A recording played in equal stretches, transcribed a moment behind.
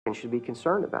And should be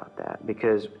concerned about that,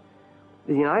 because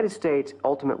the United States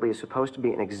ultimately is supposed to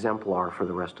be an exemplar for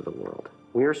the rest of the world.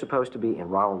 We are supposed to be, in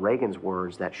Ronald Reagan's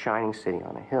words, that shining city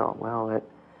on a hill. Well, that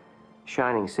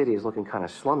shining city is looking kind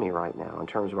of slummy right now in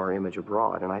terms of our image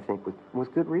abroad, and I think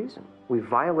with good reason. We've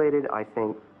violated, I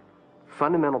think,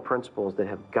 fundamental principles that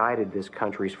have guided this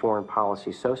country's foreign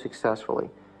policy so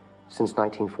successfully since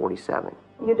 1947.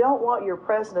 You don't want your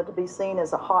president to be seen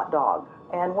as a hot dog,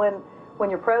 and when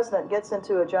your president gets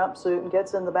into a jumpsuit and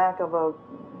gets in the back of a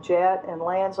jet and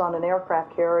lands on an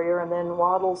aircraft carrier and then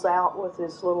waddles out with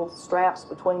his little straps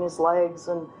between his legs,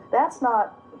 and that's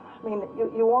not, I mean,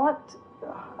 you want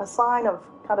a sign of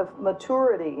kind of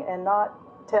maturity and not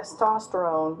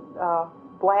testosterone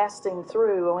blasting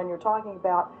through when you're talking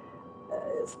about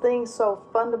things so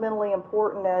fundamentally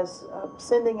important as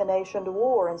sending a nation to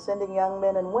war and sending young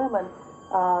men and women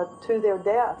to their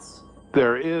deaths.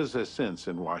 There is a sense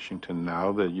in Washington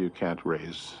now that you can't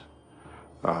raise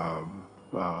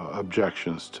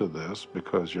objections to this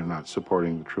because you're not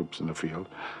supporting the troops in the field.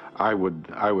 I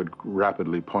would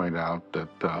rapidly point out that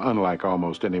unlike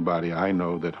almost anybody I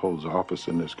know that holds office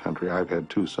in this country, I've had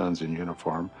two sons in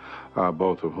uniform,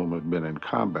 both of whom have been in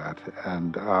combat,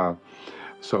 and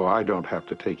so I don't have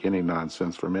to take any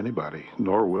nonsense from anybody,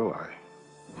 nor will I.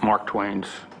 Mark Twain's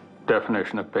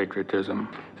definition of patriotism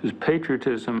is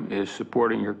patriotism is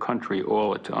supporting your country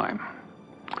all the time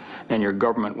and your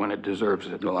government when it deserves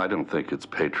it. Well, I don't think it's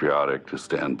patriotic to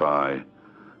stand by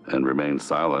and remain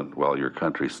silent while your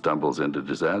country stumbles into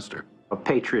disaster.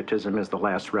 Patriotism is the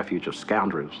last refuge of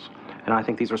scoundrels, and I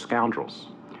think these are scoundrels.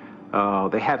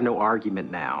 They have no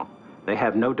argument now. They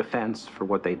have no defense for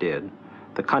what they did.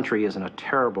 The country is in a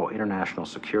terrible international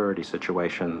security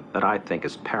situation that I think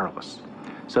is perilous.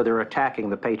 So they're attacking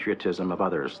the patriotism of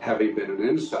others. Having been an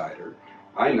insider,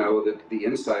 I know that the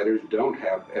insiders don't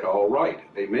have it all right.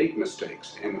 They make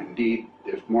mistakes, and indeed,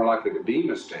 there's more likely to be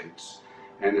mistakes,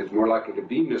 and there's more likely to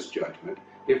be misjudgment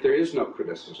if there is no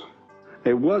criticism.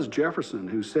 It was Jefferson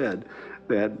who said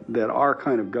that our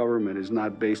kind of government is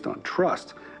not based on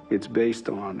trust. It's based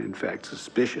on, in fact,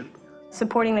 suspicion.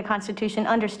 Supporting the Constitution,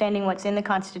 understanding what's in the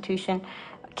Constitution,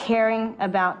 caring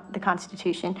about the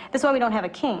Constitution. That's why we don't have a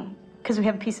king, because we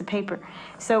have a piece of paper.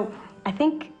 So I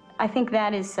think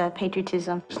that is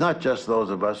patriotism. It's not just those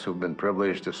of us who've been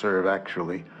privileged to serve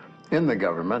actually in the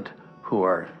government who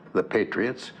are the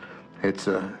patriots. It's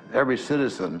every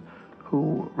citizen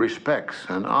who respects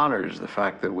and honors the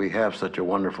fact that we have such a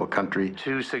wonderful country.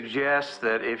 To suggest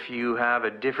that if you have a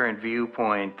different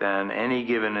viewpoint than any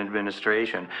given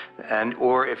administration,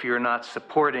 or if you're not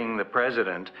supporting the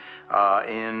president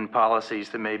in policies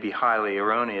that may be highly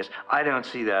erroneous, I don't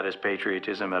see that as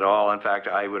patriotism at all. In fact,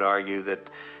 I would argue that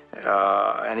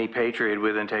any patriot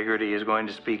with integrity is going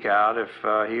to speak out if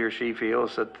he or she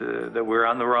feels that we're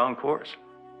on the wrong course.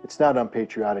 It's not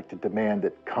unpatriotic to demand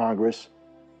that Congress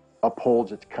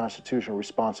upholds its constitutional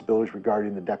responsibilities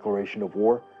regarding the declaration of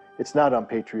war. It's not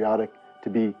unpatriotic to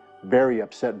be very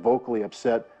upset, vocally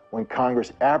upset, when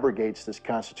Congress abrogates this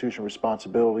constitutional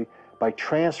responsibility by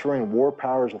transferring war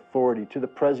powers authority to the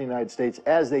President of the United States,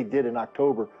 as they did in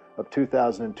October of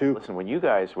 2002. Listen, when you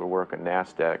guys were working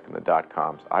NASDAQ and the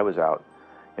dot-coms, I was out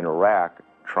in Iraq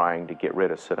trying to get rid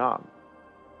of Saddam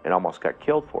and almost got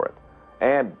killed for it.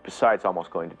 And besides, almost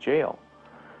going to jail.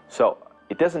 So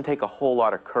it doesn't take a whole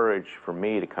lot of courage for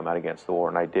me to come out against the war,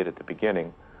 and I did at the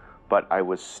beginning, but I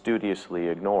was studiously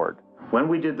ignored. When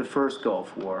we did the first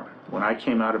Gulf War, when I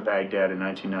came out of Baghdad in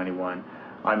 1991,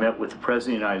 I met with the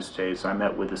President of the United States, I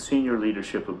met with the senior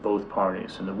leadership of both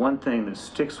parties, and the one thing that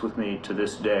sticks with me to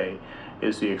this day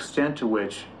is the extent to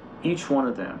which each one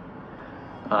of them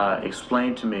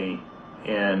explained to me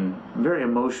in very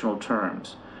emotional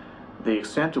terms the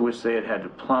extent to which they had had to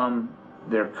plumb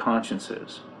their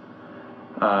consciences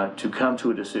to come to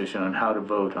a decision on how to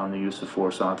vote on the use of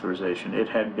force authorization. It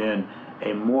had been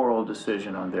a moral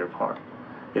decision on their part.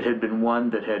 It had been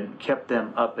one that had kept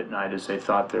them up at night as they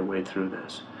thought their way through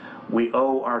this. We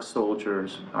owe our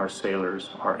soldiers, our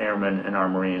sailors, our airmen, and our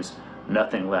Marines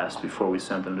nothing less before we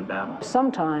send them to battle.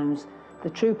 Sometimes the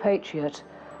true patriot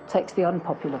takes the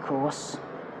unpopular course,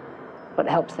 but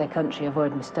helps their country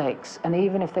avoid mistakes. And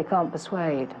even if they can't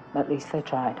persuade, at least they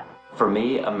tried. For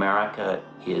me, America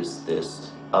is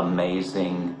this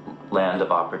amazing land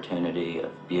of opportunity,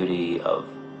 of beauty, of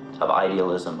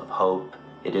idealism, of hope.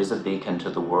 It is a beacon to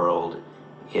the world.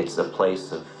 It's a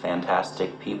place of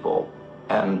fantastic people.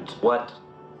 And what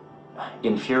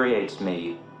infuriates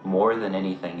me more than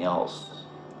anything else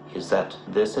is that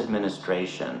this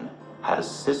administration has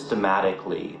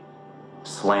systematically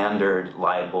slandered,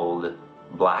 libeled,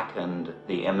 blackened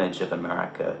the image of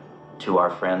America to our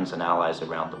friends and allies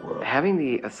around the world. Having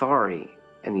the authority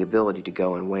and the ability to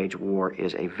go and wage war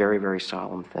is a very, very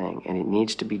solemn thing, and it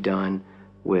needs to be done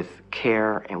with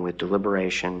care and with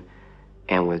deliberation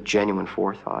and with genuine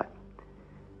forethought.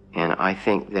 And I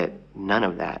think that none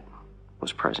of that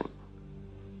was present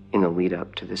in the lead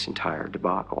up to this entire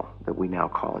debacle that we now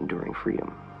call enduring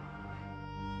freedom.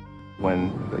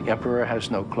 When the emperor has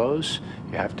no clothes,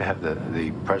 you have to have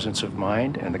the presence of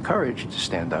mind and the courage to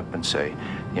stand up and say,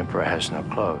 the emperor has no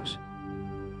clothes.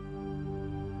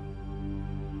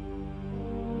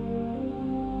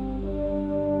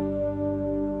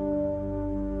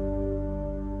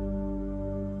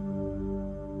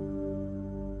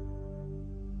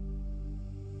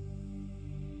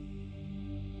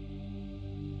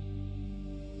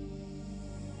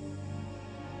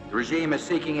 The regime is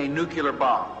seeking a nuclear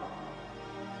bomb.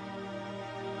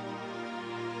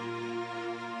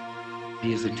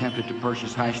 He has attempted to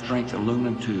purchase high-strength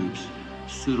aluminum tubes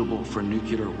suitable for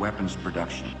nuclear weapons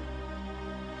production.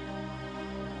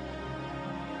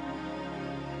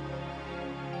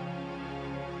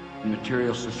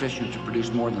 Material sufficient to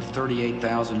produce more than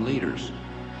 38,000 liters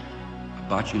of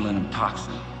botulinum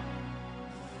toxin.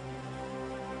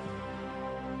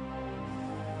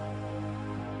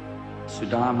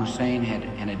 Saddam Hussein had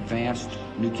an advanced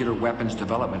nuclear weapons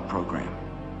development program.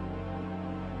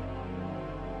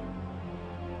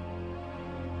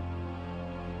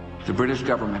 The British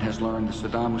government has learned that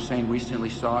Saddam Hussein recently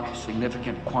sought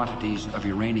significant quantities of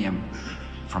uranium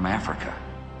from Africa.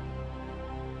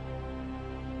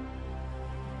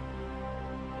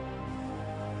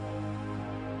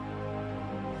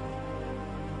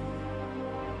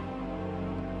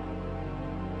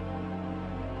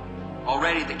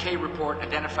 Already, the K report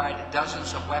identified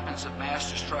dozens of weapons of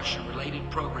mass destruction related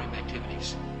program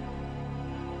activities.